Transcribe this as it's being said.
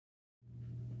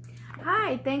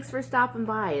Hi, thanks for stopping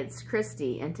by. It's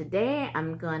Christy, and today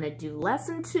I'm going to do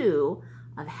lesson 2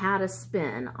 of how to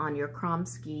spin on your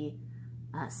Kromski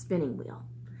spinning wheel.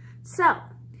 So,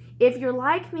 if you're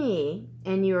like me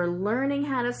and you're learning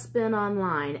how to spin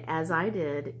online, as I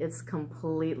did, it's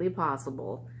completely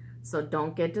possible. So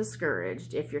don't get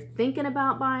discouraged. If you're thinking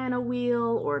about buying a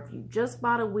wheel, or if you just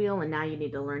bought a wheel and now you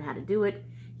need to learn how to do it,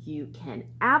 you can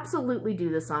absolutely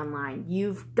do this online.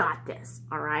 You've got this,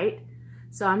 all right?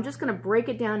 So I'm just going to break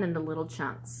it down into little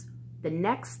chunks. The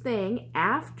next thing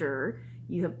after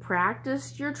you have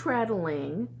practiced your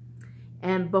treadling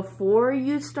and before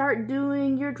you start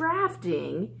doing your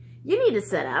drafting, you need to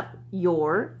set up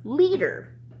your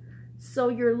leader. So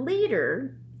your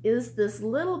leader is this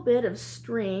little bit of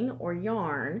string or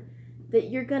yarn that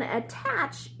you're going to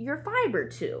attach your fiber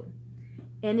to.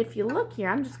 And if you look here,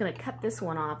 I'm just going to cut this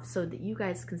one off so that you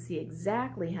guys can see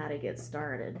exactly how to get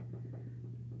started.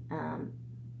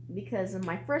 Because in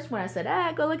my first one I said,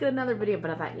 go look at another video, but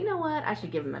I thought, you know what, I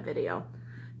should give them a video.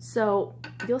 So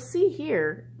you'll see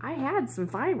here, I had some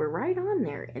fiber right on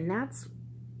there, and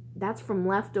that's from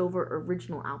leftover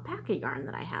original alpaca yarn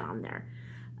that I had on there.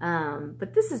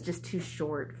 But this is just too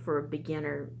short for a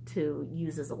beginner to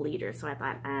use as a leader, so I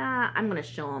thought, I'm going to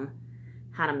show them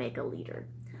how to make a leader.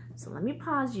 So let me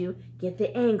pause you, get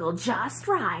the angle just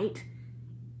right,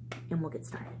 and we'll get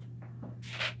started.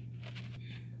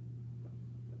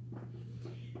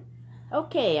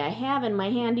 Okay, I have in my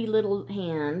handy little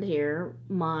hand here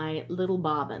my little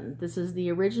bobbin. This is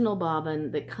the original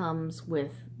bobbin that comes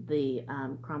with the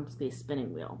Kromski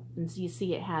spinning wheel. And so you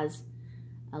see it has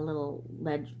a little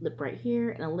lip right here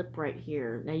and a lip right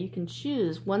here. Now you can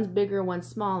choose, one's bigger, one's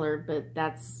smaller, but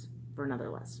that's for another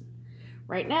lesson.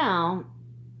 Right now,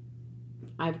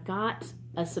 I've got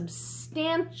a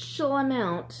substantial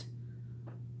amount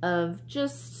of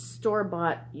just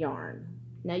store-bought yarn.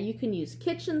 Now you can use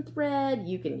kitchen thread,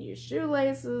 you can use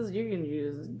shoelaces, you can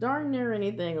use darn near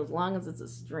anything as long as it's a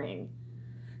string.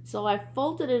 So I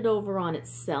folded it over on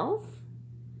itself,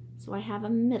 so I have a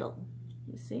middle,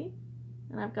 you see?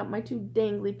 And I've got my two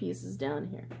dangly pieces down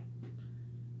here.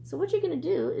 So what you're going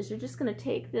to do is you're just going to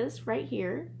take this right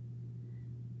here,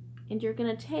 and you're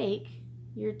going to take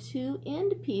your two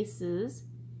end pieces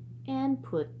and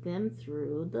put them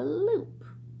through the loop.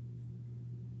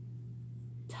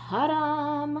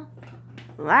 Ta-da!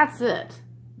 That's it.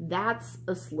 That's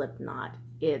a slip knot.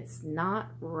 It's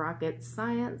not rocket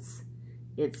science.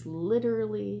 It's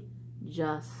literally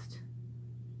just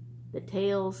the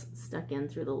tails stuck in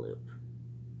through the loop.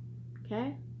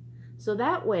 Okay? So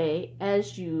that way,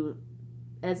 as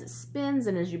it spins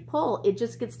and as you pull, it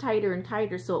just gets tighter and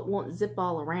tighter so it won't zip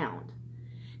all around.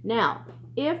 Now,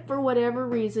 if for whatever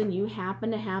reason you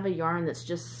happen to have a yarn that's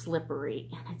just slippery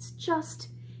and it's just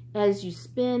as you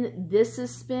spin, this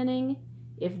is spinning.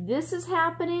 If this is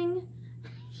happening,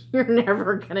 you're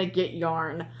never gonna get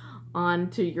yarn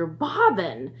onto your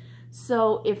bobbin.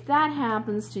 So if that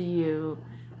happens to you,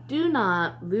 do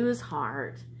not lose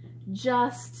heart.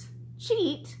 Just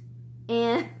cheat,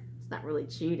 and it's not really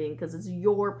cheating because it's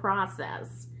your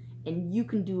process and you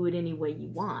can do it any way you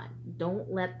want. Don't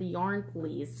let the yarn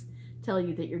police tell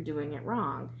you that you're doing it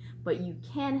wrong, but you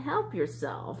can help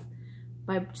yourself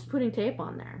by just putting tape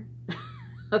on there.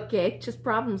 Okay, just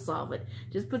problem solve it.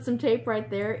 Just put some tape right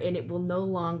there and it will no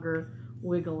longer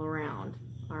wiggle around,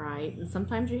 all right? And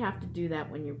sometimes you have to do that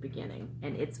when you're beginning,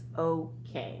 and it's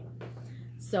okay.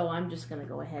 So I'm just gonna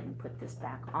go ahead and put this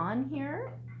back on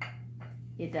here.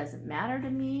 It doesn't matter to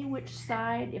me which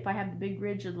side, if I have the big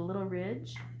ridge or the little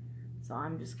ridge. So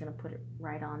I'm just gonna put it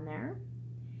right on there.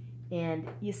 And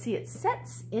you see it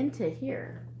sets into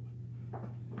here.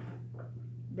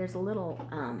 There's a little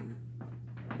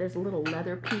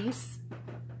leather piece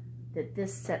that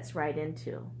this sets right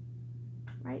into,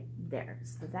 right there.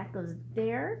 So that goes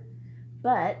there,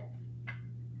 but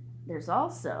there's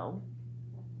also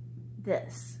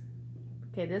this.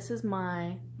 Okay, this is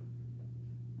my,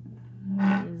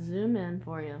 let me zoom in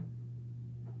for you.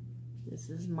 This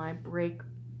is my break.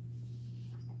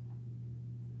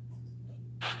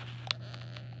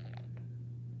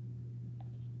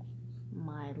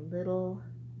 My little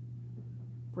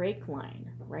break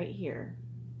line right here.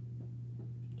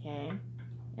 Okay,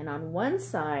 and on one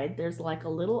side there's like a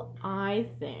little eye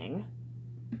thing.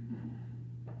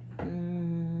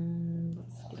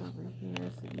 Let's get over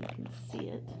here so you can see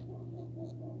it.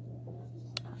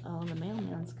 Oh, the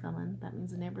mailman's coming. That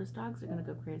means the neighbor's dogs are gonna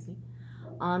go crazy.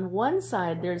 On one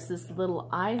side there's this little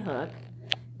eye hook,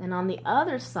 and on the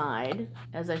other side,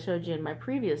 as I showed you in my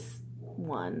previous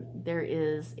one, there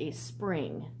is a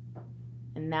spring.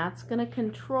 And that's going to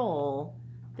control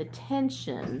the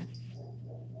tension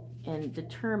and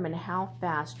determine how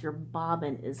fast your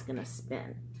bobbin is going to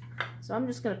spin. So I'm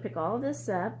just going to pick all of this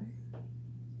up.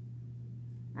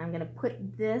 I'm going to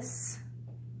put this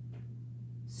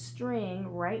string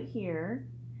right here.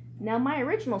 Now my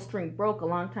original string broke a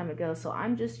long time ago, so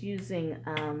I'm just using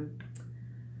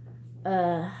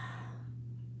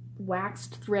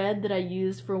waxed thread that I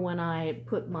used for when I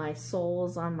put my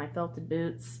soles on my felted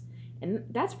boots, and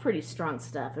that's pretty strong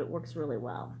stuff. It works really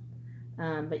well.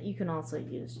 But you can also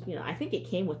use, you know, I think it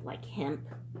came with like hemp,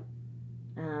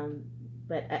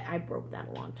 but I broke that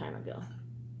a long time ago.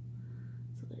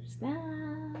 So there's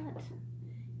that.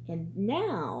 And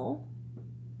now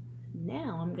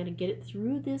I'm going to get it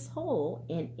through this hole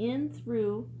and in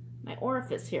through my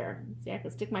orifice here. See, I can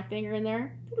stick my finger in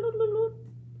there.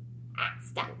 Ah,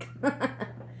 stuck.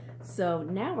 So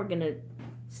now we're going to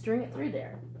string it through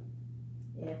there.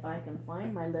 If I can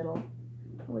find my little,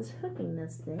 I was hooking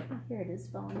this thing. Oh, here it is,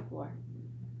 fell on the floor.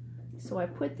 So I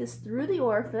put this through the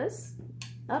orifice,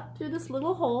 up through this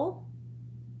little hole.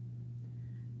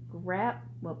 Grab,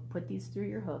 well, put these through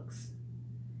your hooks.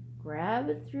 Grab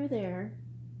it through there.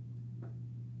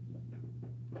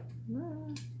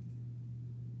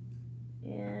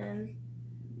 And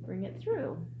bring it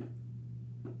through.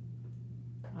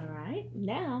 All right,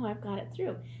 now I've got it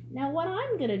through. Now what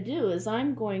I'm going to do is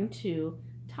I'm going to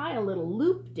tie a little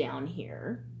loop down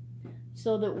here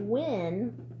so that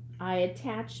when I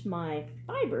attach my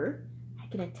fiber, I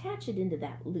can attach it into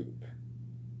that loop.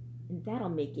 And that'll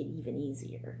make it even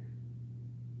easier.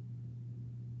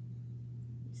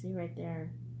 See right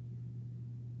there?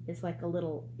 It's like a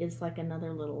little, it's like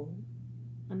another little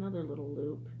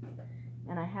loop.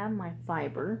 And I have my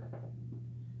fiber.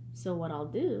 So what I'll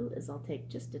do is I'll take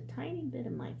just a tiny bit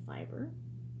of my fiber,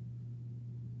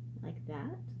 like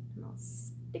that, and I'll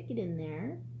stick it in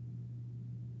there,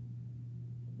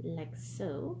 like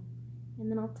so,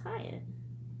 and then I'll tie it.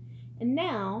 And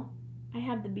now I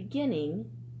have the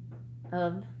beginning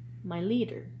of my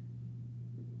leader.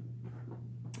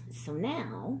 So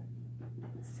now,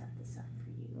 let's set this up for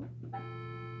you.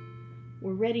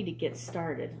 We're ready to get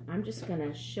started. I'm just going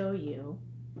to show you.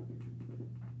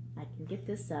 I can get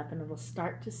this up and it'll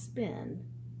start to spin.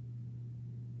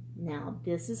 Now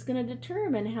this is going to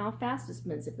determine how fast it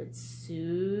spins. If it's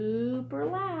super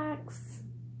lax,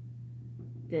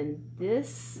 then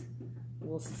this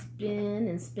will spin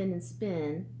and spin and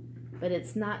spin, but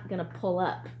it's not going to pull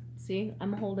up. See,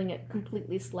 I'm holding it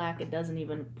completely slack. It doesn't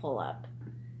even pull up.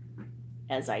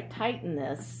 As I tighten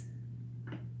this,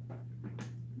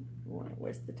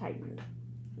 where's the tighten?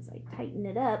 As I tighten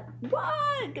it up,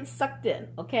 whoa, it gets sucked in,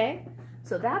 okay?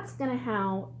 So that's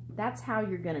how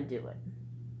you're gonna do it.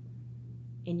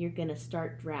 And you're gonna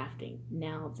start drafting.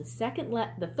 Now the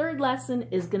third lesson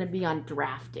is gonna be on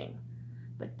drafting,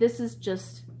 but this is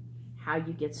just how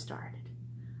you get started.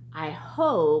 I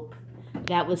hope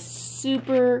that was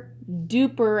super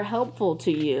duper helpful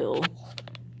to you.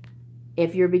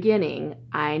 If you're beginning,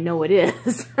 I know it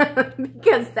is,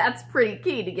 because that's pretty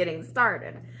key to getting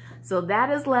started. So that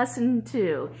is lesson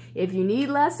 2. If you need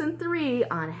lesson 3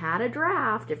 on how to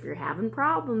draft, if you're having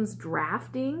problems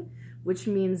drafting, which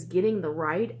means getting the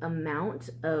right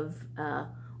amount of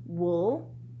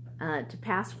wool to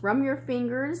pass from your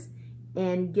fingers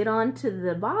and get onto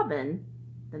the bobbin,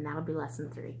 then that'll be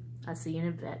lesson 3. I'll see you in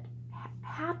a bit.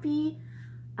 Happy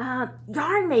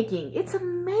yarn making. It's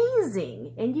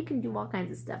amazing. And you can do all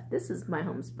kinds of stuff. This is my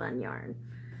homespun yarn.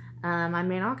 I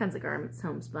made all kinds of garments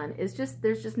homespun. It's just,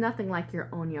 there's just nothing like your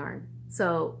own yarn.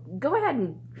 So go ahead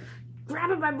and grab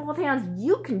it by both hands.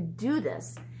 You can do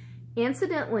this.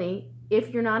 Incidentally, if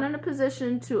you're not in a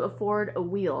position to afford a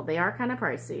wheel, they are kind of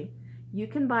pricey. You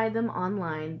can buy them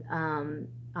online.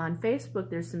 On Facebook,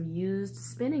 there's some used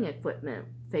spinning equipment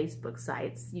Facebook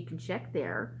sites. You can check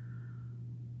there.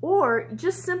 Or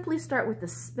just simply start with the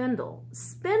spindle.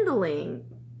 Spindling,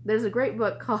 there's a great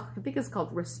book called, I think it's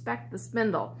called Respect the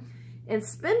Spindle. And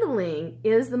spindling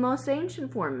is the most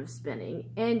ancient form of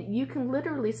spinning. And you can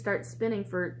literally start spinning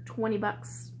for 20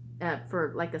 bucks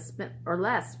for like a spin, or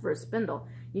less for a spindle.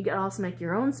 You can also make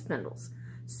your own spindles.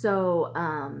 So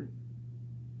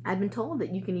I've been told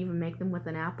that you can even make them with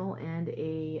an apple and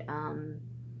a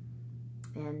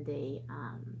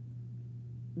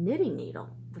knitting needle,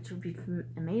 which would be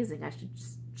amazing. I should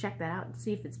just check that out and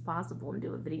see if it's possible and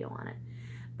do a video on it.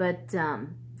 But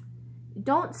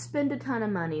don't spend a ton of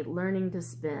money learning to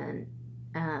spin.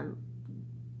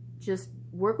 Just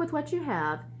work with what you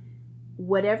have.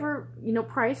 Whatever, you know,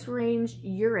 price range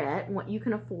you're at, what you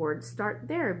can afford, start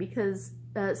there, because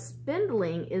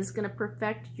spindling is going to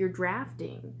perfect your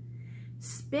drafting.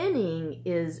 Spinning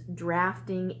is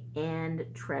drafting and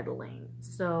treadling.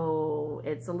 So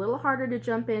it's a little harder to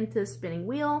jump into spinning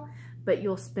wheel, but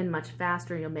you'll spin much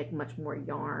faster, you'll make much more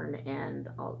yarn, and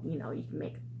you know, you can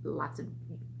make lots of,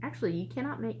 actually you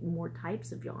cannot make more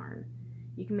types of yarn.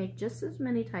 You can make just as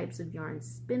many types of yarn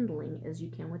spindling as you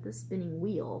can with a spinning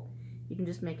wheel. You can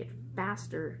just make it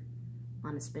faster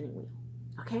on a spinning wheel.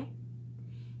 Okay?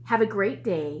 Have a great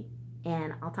day,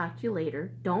 and I'll talk to you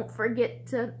later. Don't forget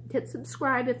to hit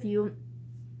subscribe if you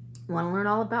want to learn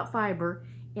all about fiber,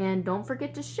 and don't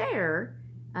forget to share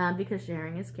because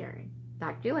sharing is caring.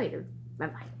 Talk to you later.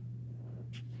 Bye-bye.